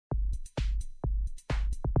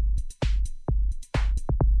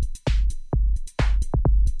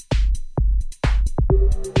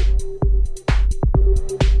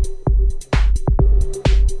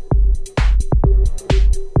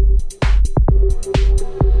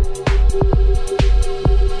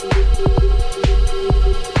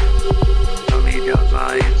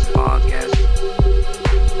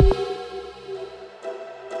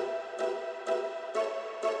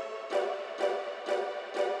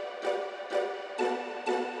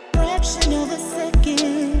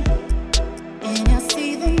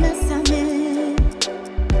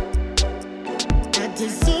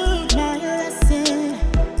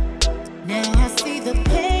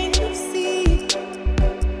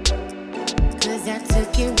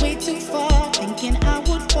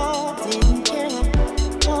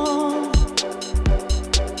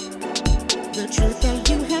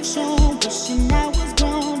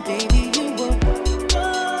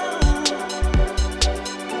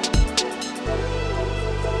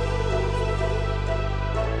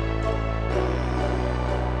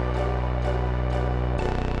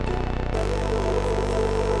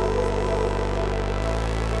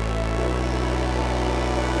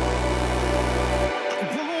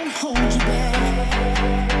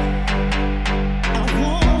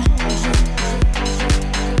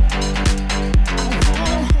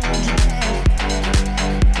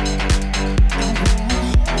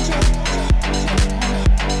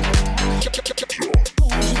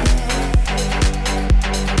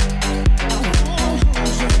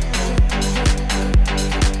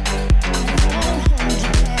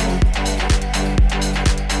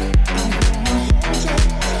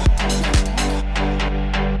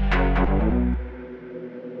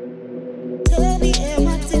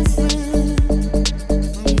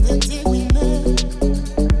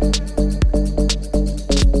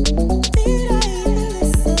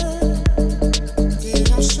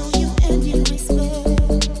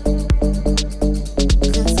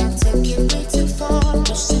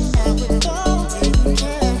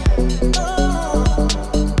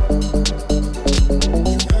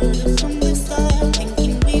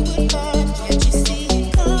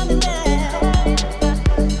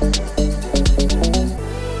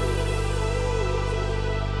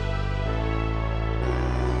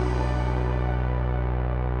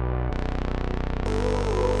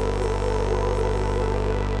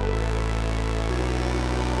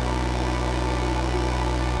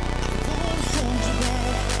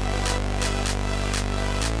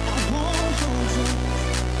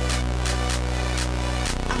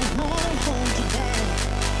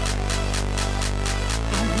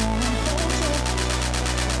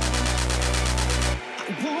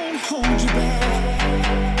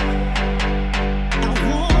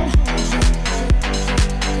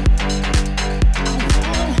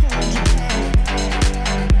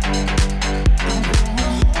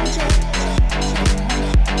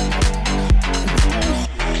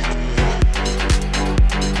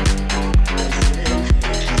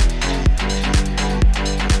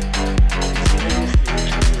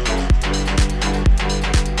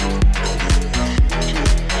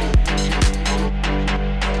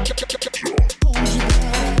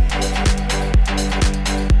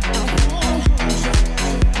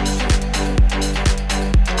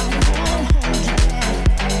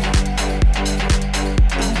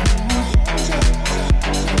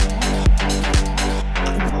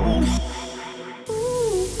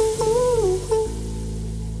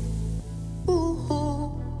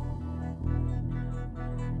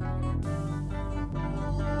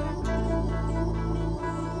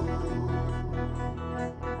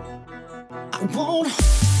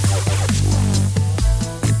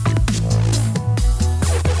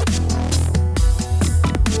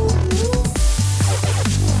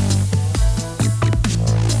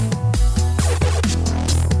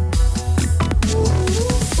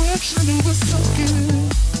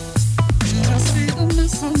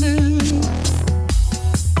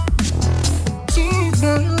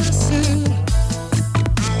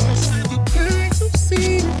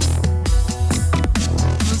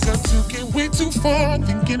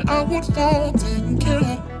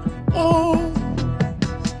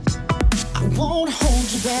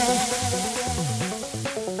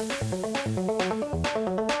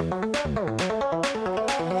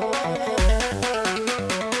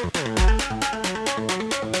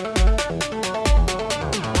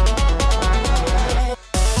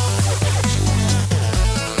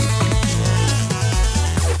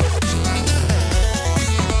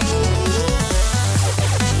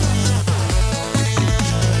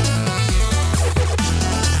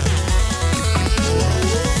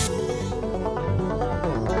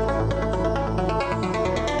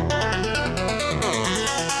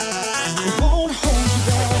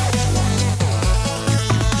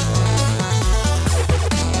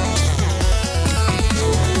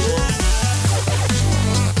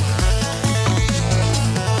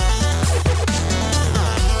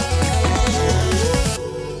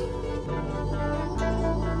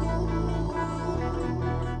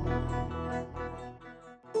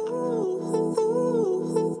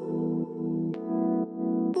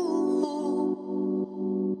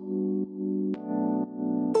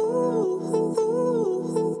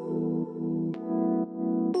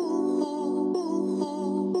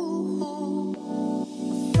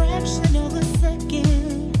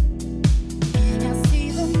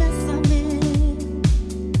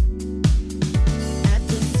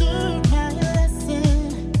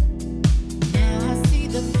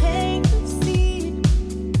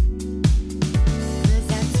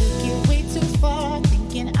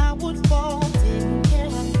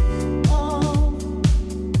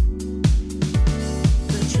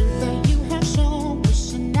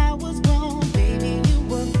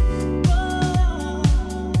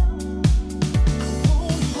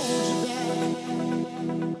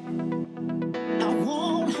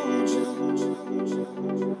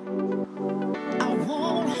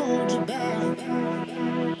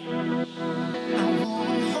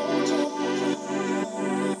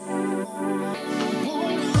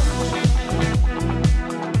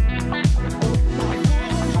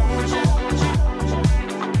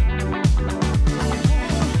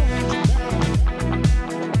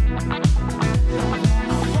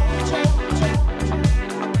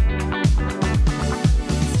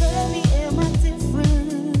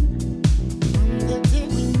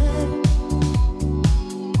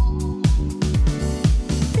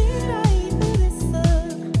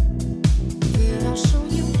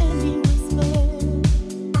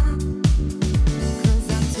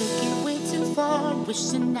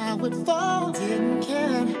would fall, didn't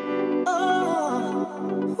care.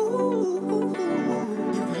 Oh, ooh,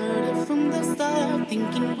 you've heard it from the start,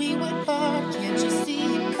 thinking we would part. Can't you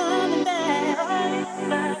see it coming back? I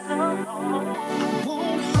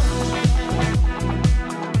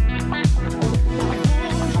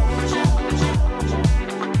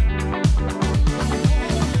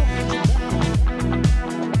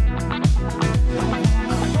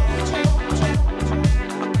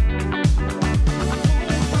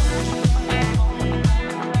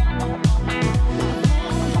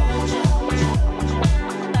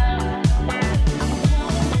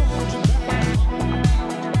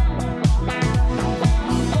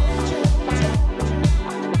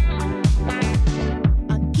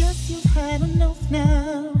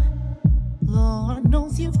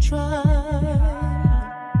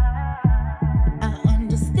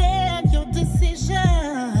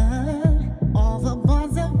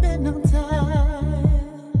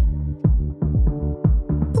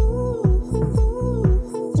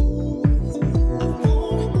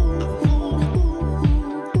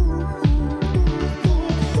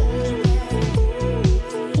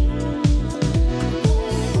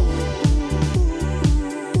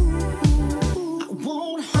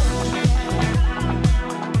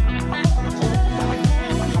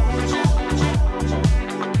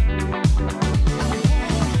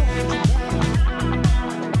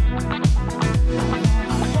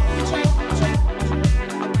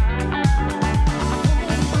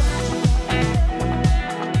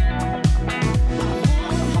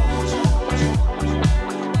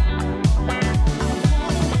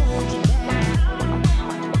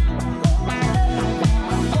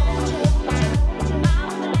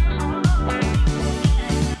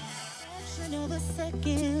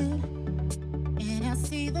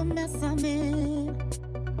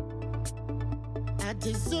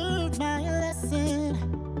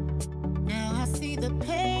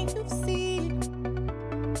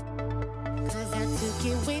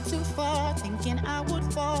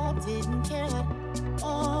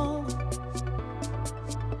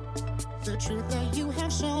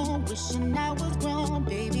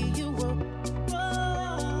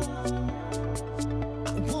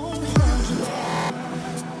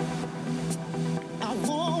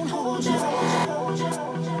won't hold you.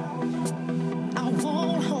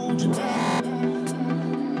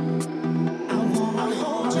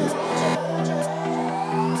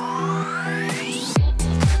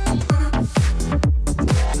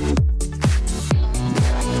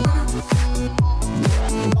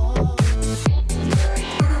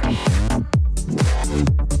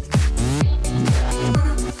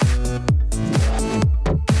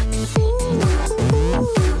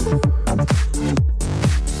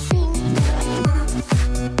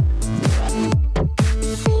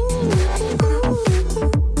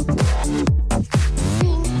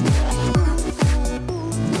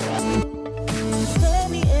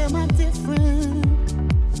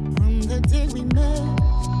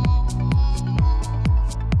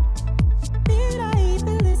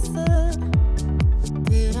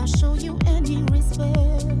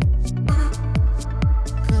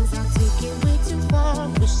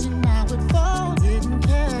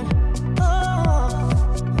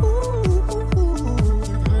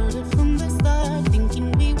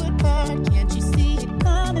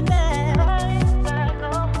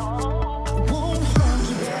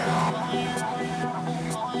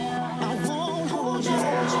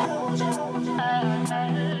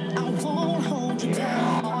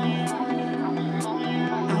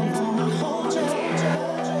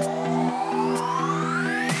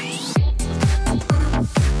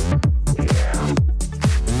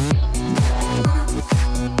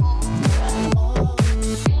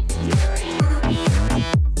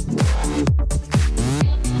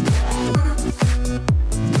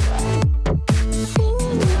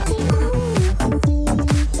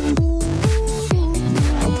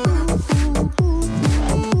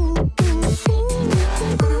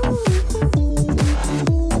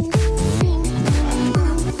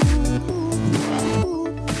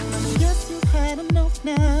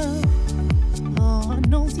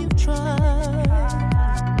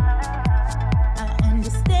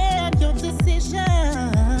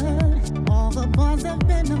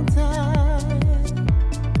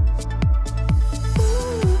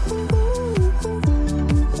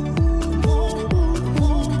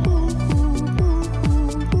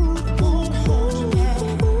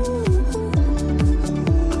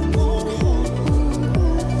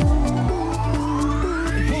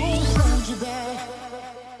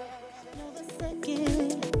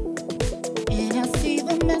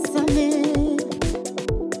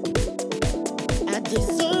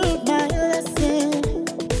 Deserve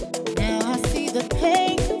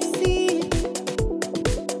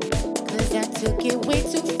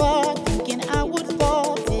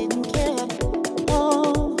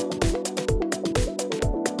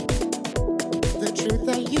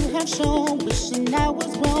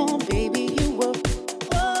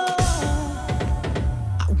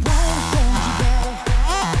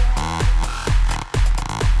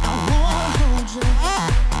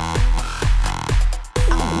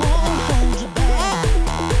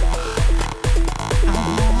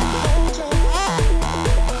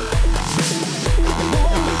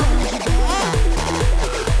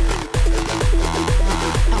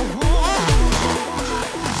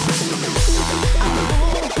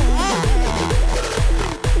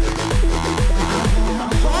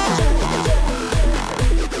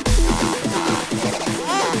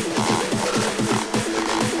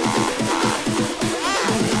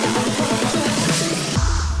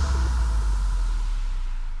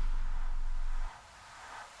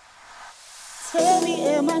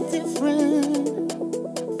different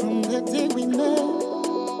from the day we met.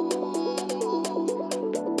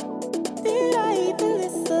 Did I even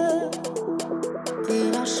listen?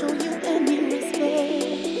 Did I show you any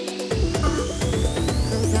respect?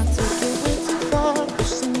 'Cause I took it way too far,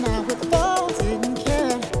 wishing I would fall, didn't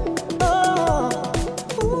care. Oh,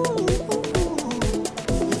 ooh,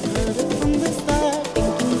 heard it from the start,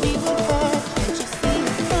 thinking we were part. Can't you see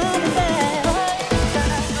it's coming back?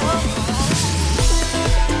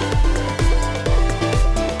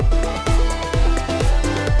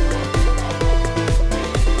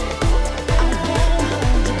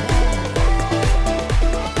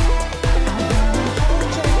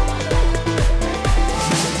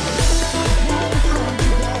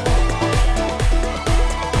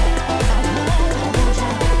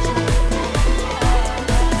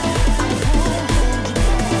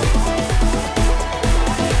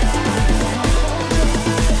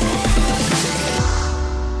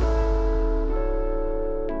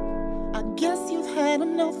 I guess you've had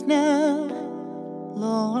enough now.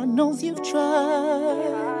 Lord knows you've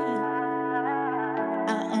tried.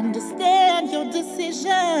 I understand your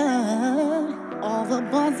decision. All the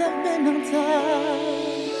bonds have been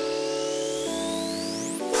untied.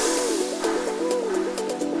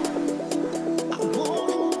 I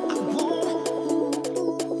won't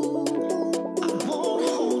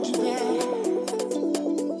hold you back.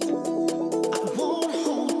 I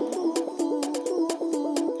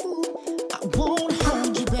won't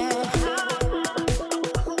hold you back.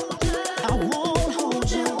 I won't hold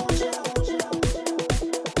you.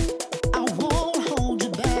 I won't hold you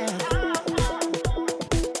back.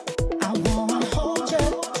 I won't hold you.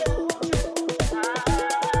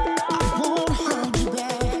 I won't hold you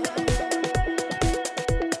back.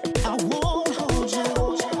 I won't hold you.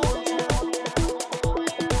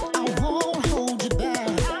 I won't hold you back.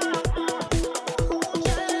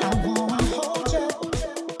 I won't hold you.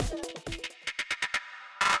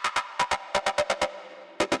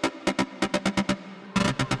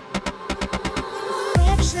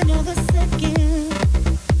 Fraction of a second,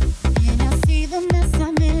 and I see the mess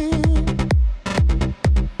I'm in.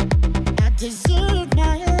 I deserve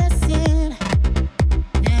my lesson.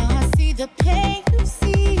 Now I see the pain you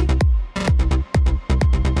see.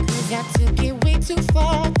 'Cause I took it way too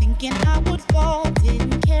far, thinking I would fall,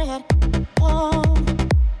 didn't care at all.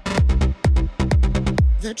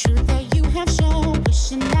 The truth that you have shown,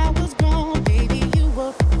 wishing I was gone, baby, you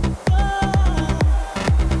were wrong.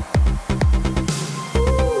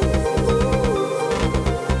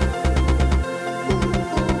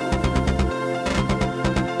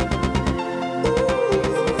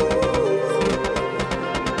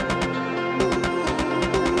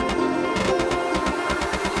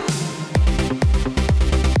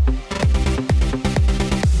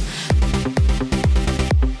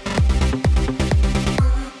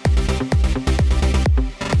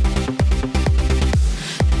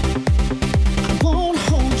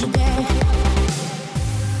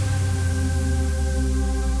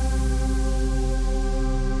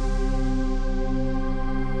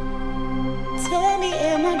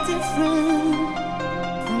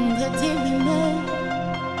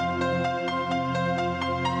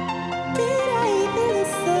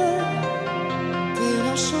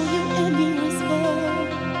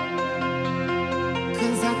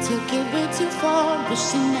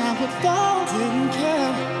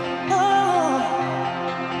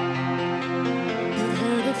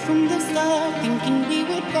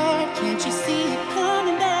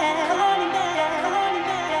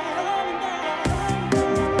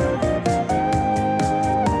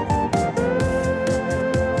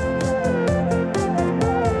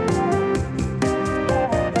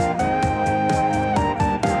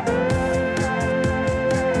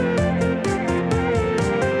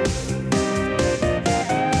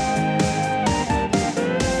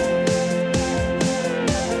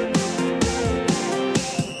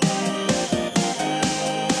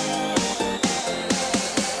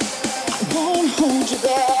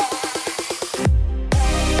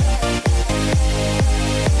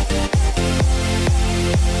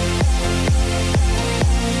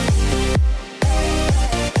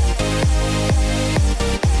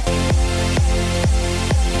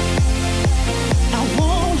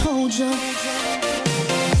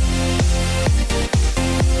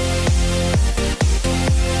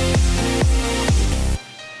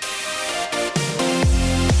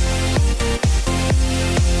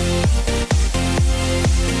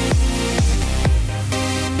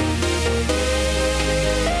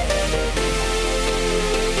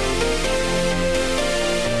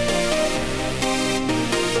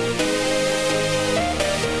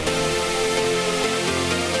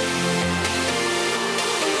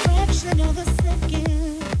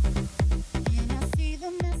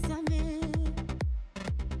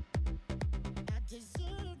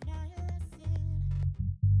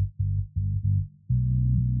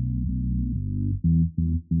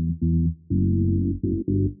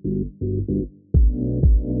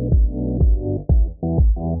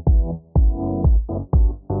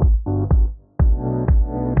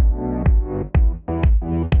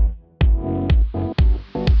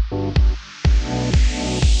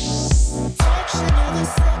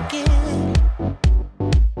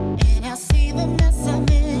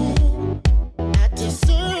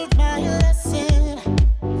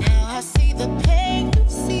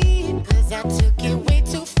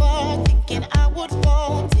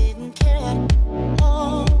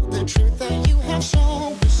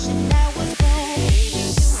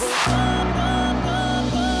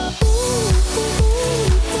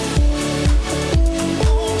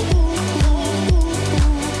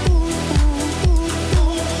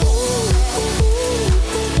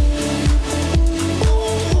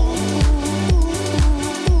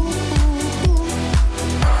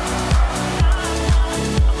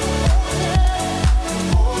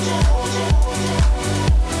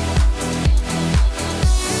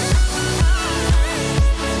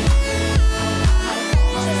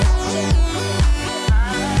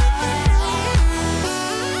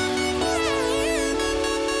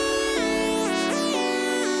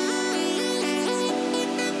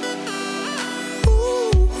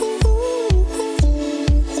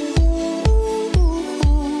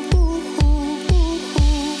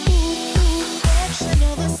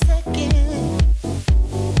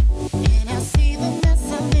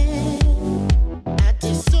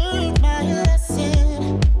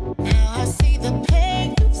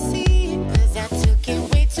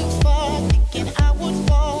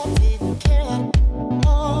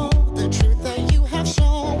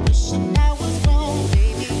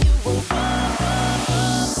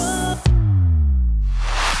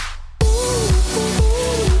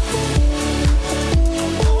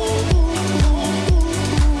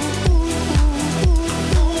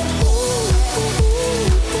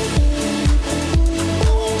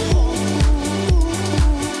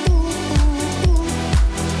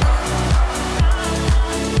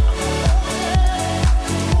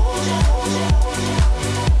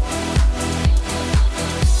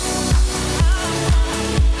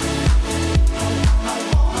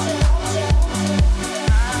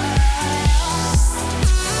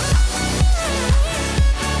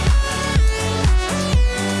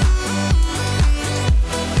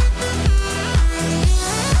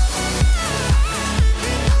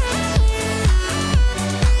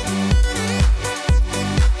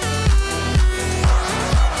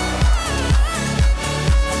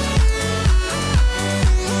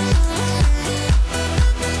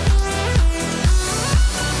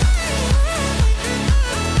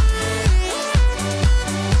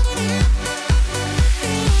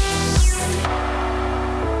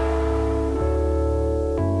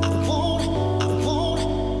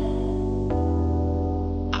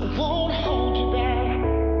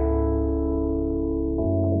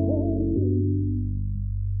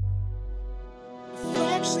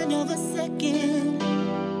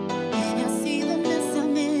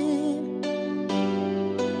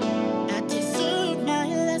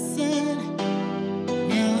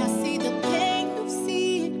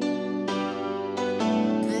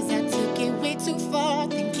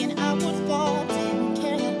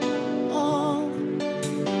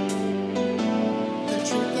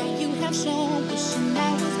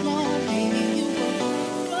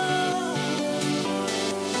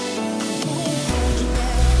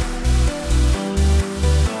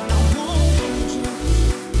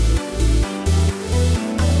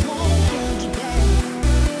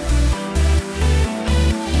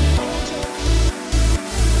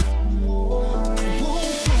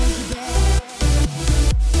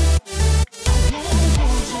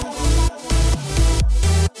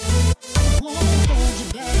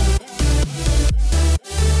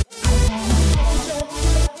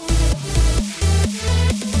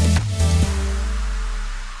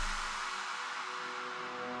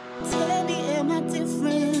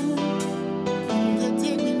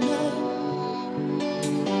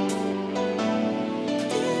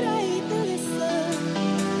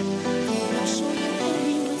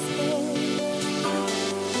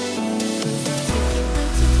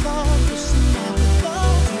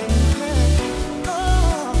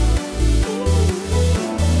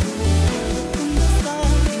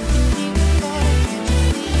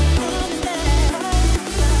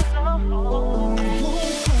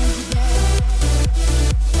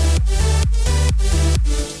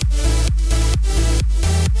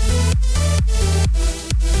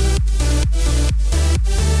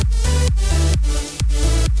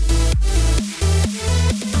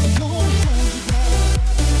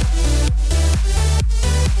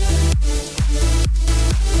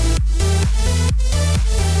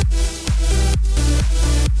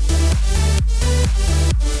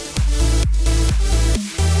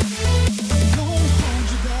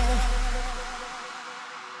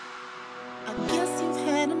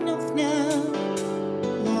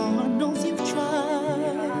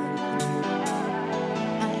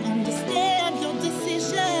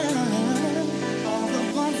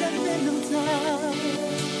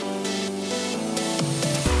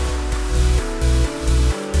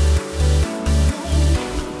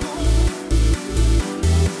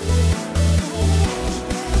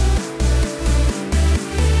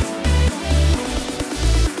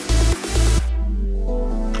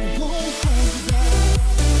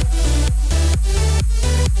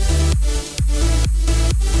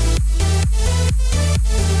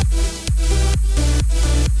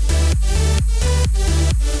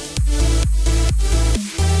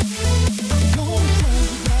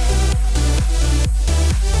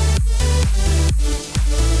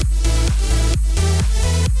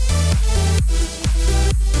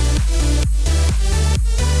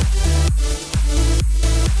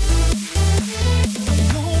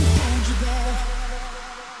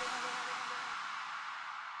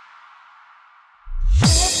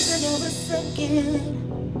 fraction of a second,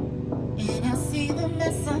 and I see the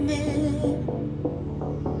mess I'm in.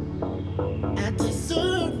 I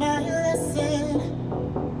deserve my lesson.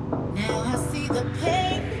 Now I see the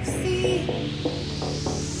pain you see.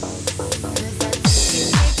 'Cause I took it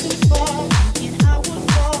way too far, thinking I would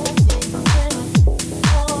fall, didn't care at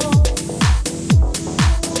all.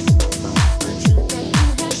 The truth that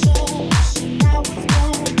you have shown, wishing I was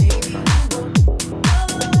gone, baby, you were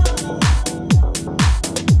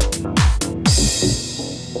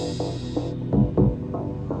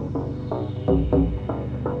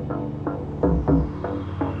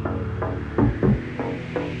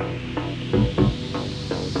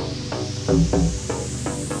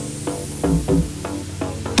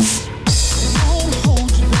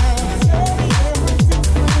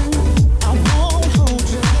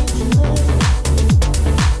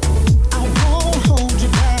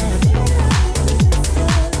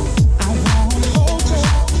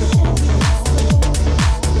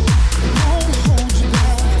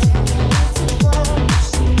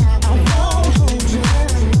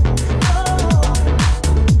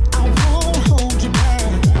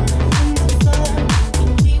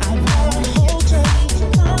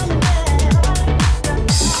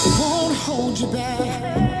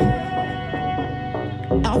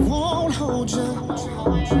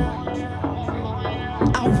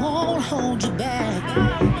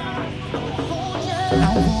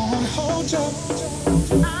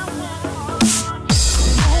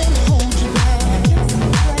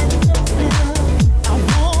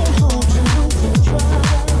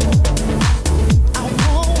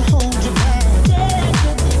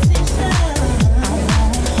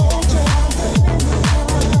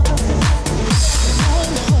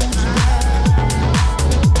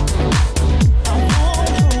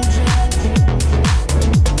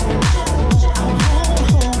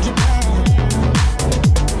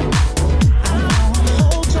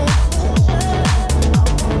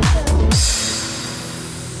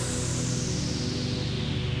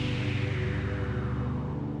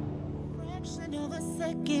of a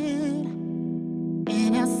second,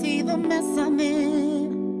 and I see the mess I'm in.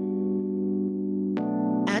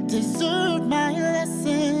 I deserved my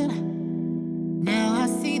lesson. Now I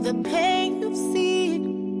see the pain you've seen.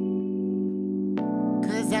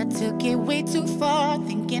 'Cause I took it way too far,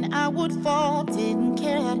 thinking I would fall, didn't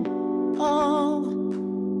care at all.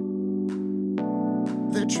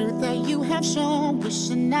 The truth that you have shown,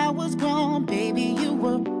 wishing I was grown, baby, you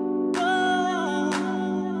were wrong.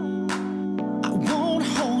 I won't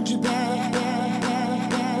hold you back.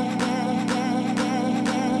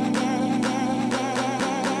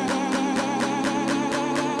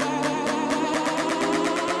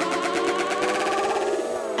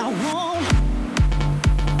 I won't.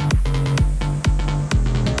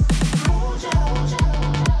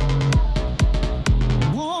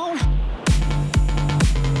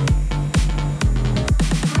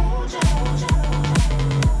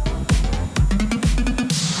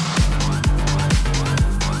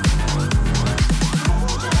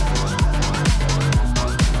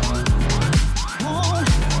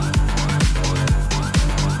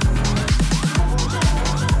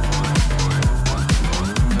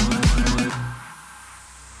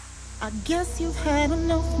 I guess you've had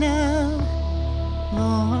enough now.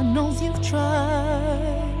 Lord knows you've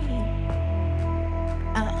tried.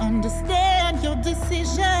 I understand your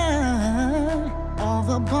decision. All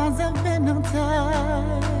the bonds have been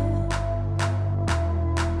untied.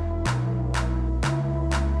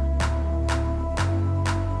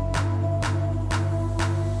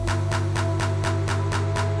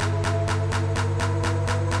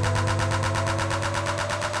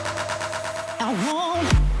 I won't.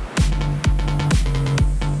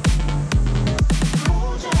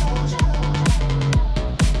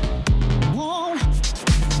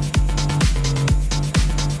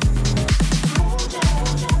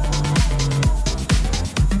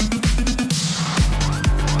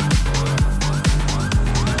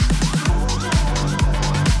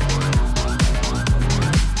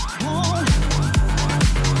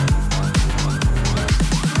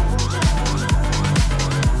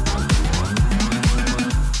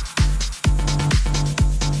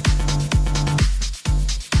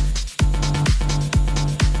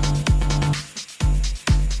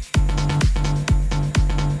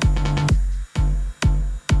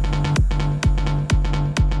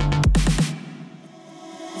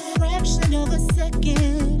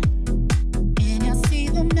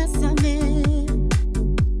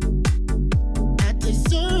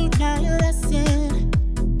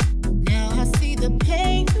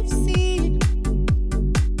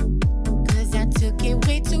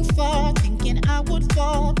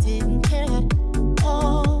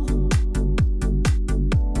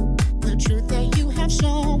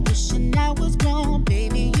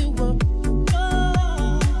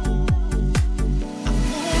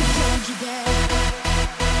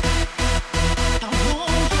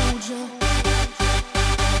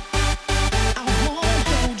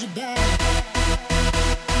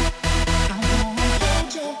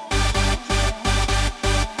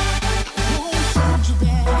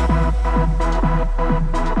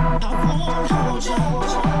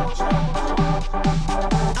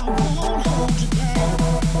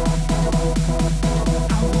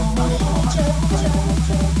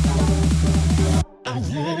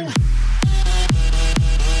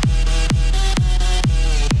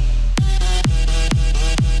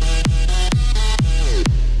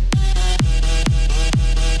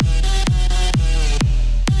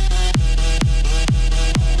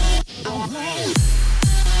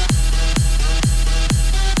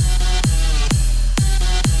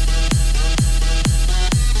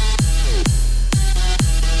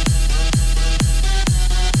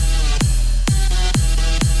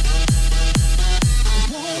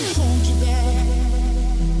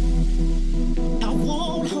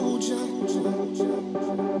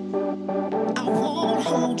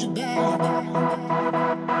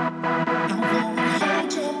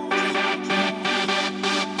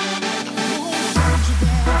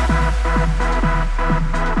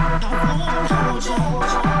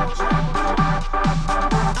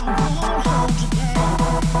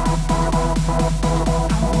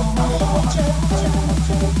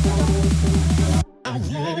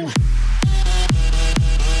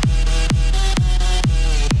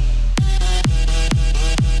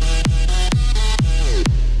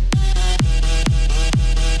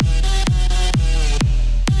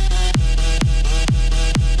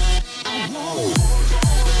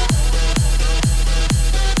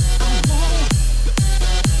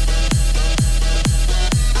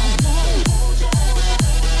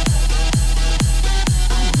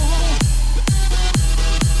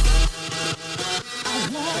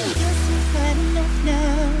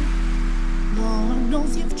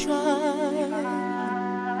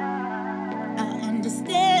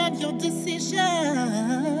 your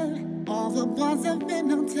decision. All the bonds have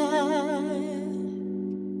been untied.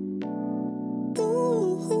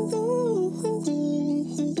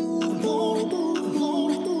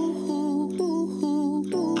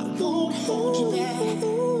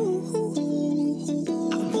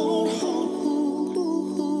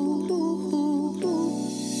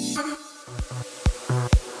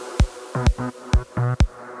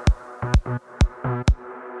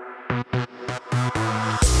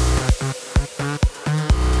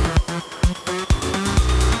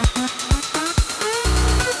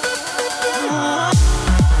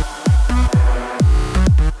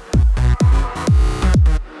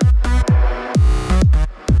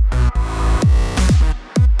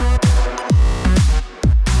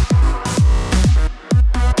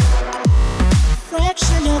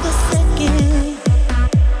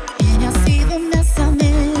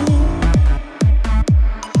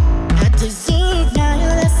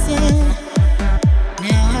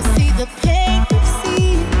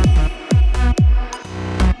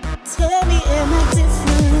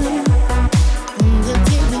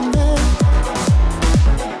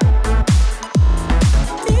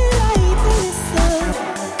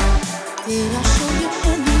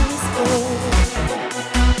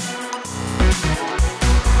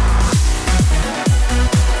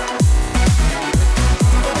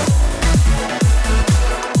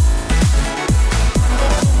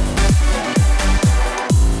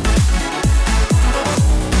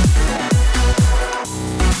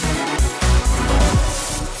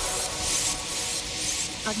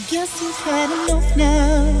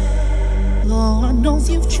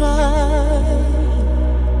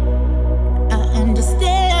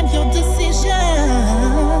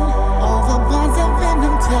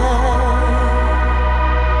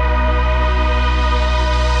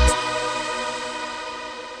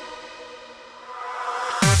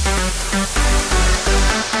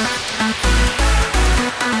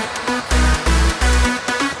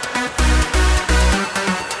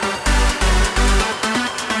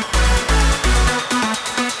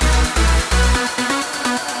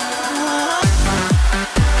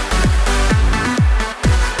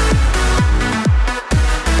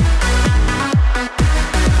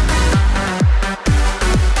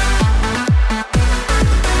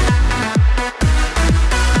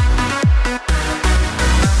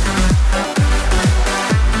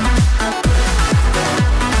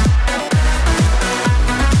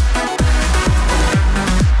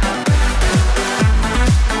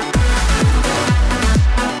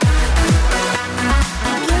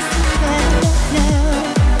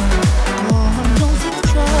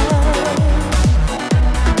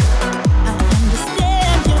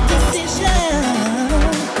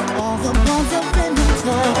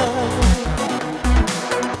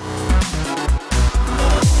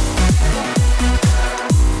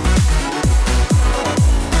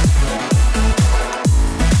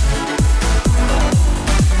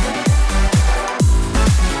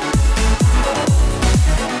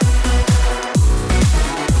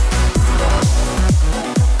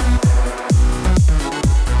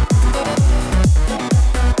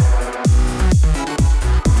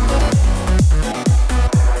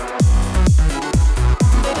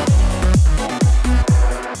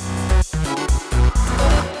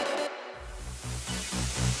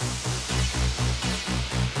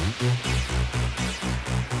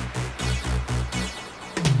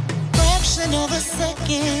 Of a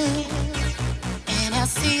second, and I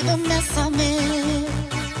see the mess I'm in.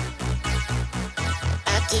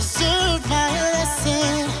 I deserve my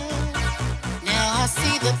lesson. Now I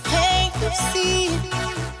see the pain you see.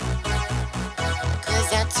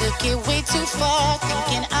 'Cause I took it way too far,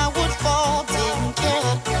 thinking I would fall, didn't care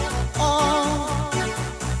at all.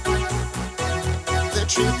 The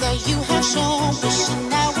truth that you have shown,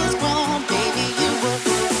 wishing I was grown, baby, you were.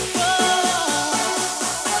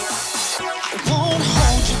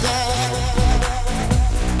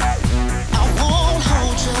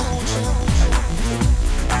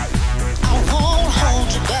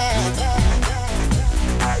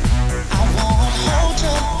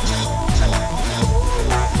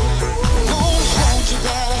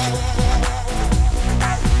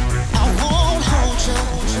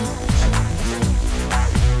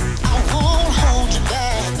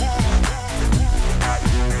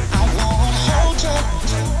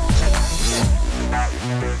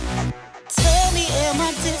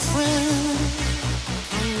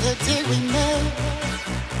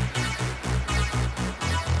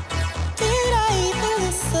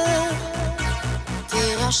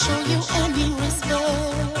 Show you any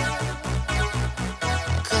respect,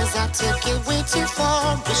 'cause I took it way too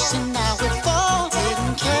far, wishing I would fall,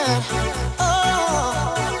 didn't care.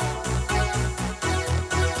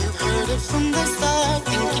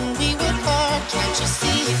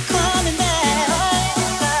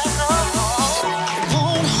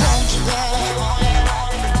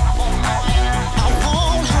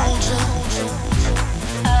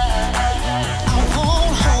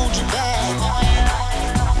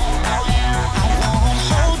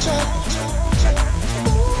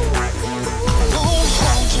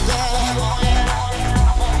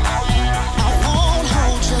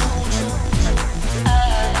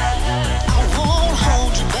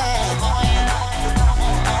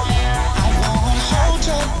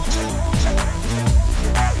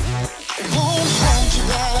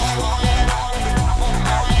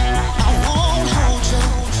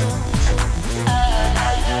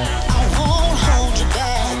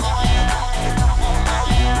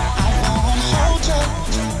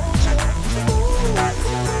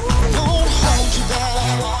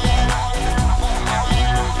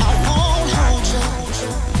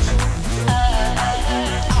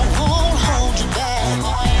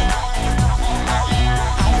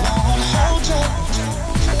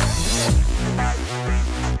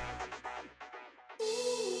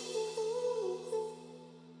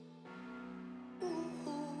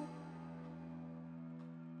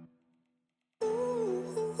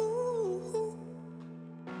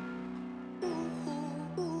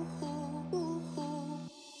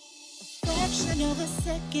 of a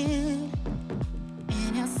second,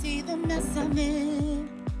 and I see the mess I'm in.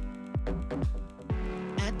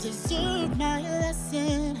 I deserve my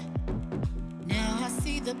lesson. Now I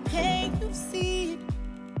see the pain you've seen.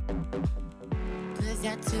 'Cause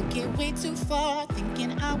I took it way too far,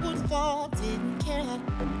 thinking I would fall, didn't care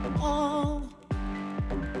at all.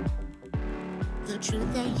 The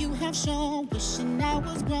truth that you have shown, wishing I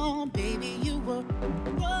was wrong, baby, you were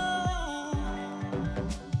wrong.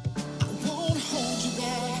 I won't hold you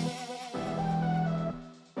back.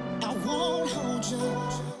 I won't hold you.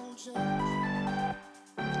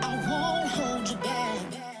 I won't hold you back.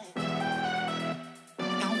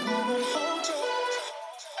 I won't hold you.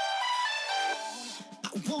 I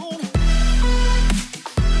won't.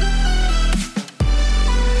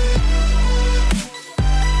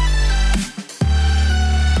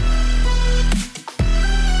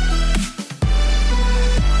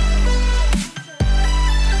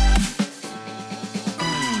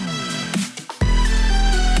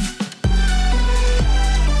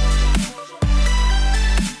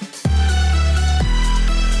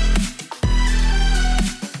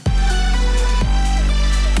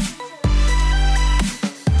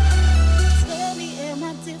 Tell me, am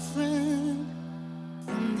I different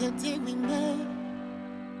from the day we met?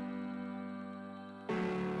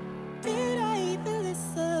 Did I even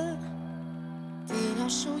listen? Did I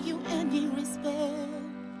show you any respect?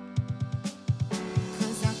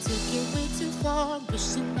 'Cause I took it way too far,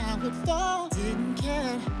 wishing I would fall, didn't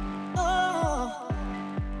care. Oh,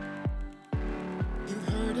 you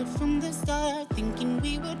heard it from the start, thinking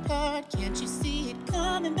we would part. Can't you see it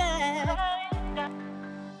coming back?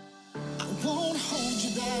 I won't hold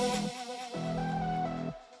you back.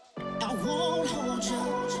 I won't hold you.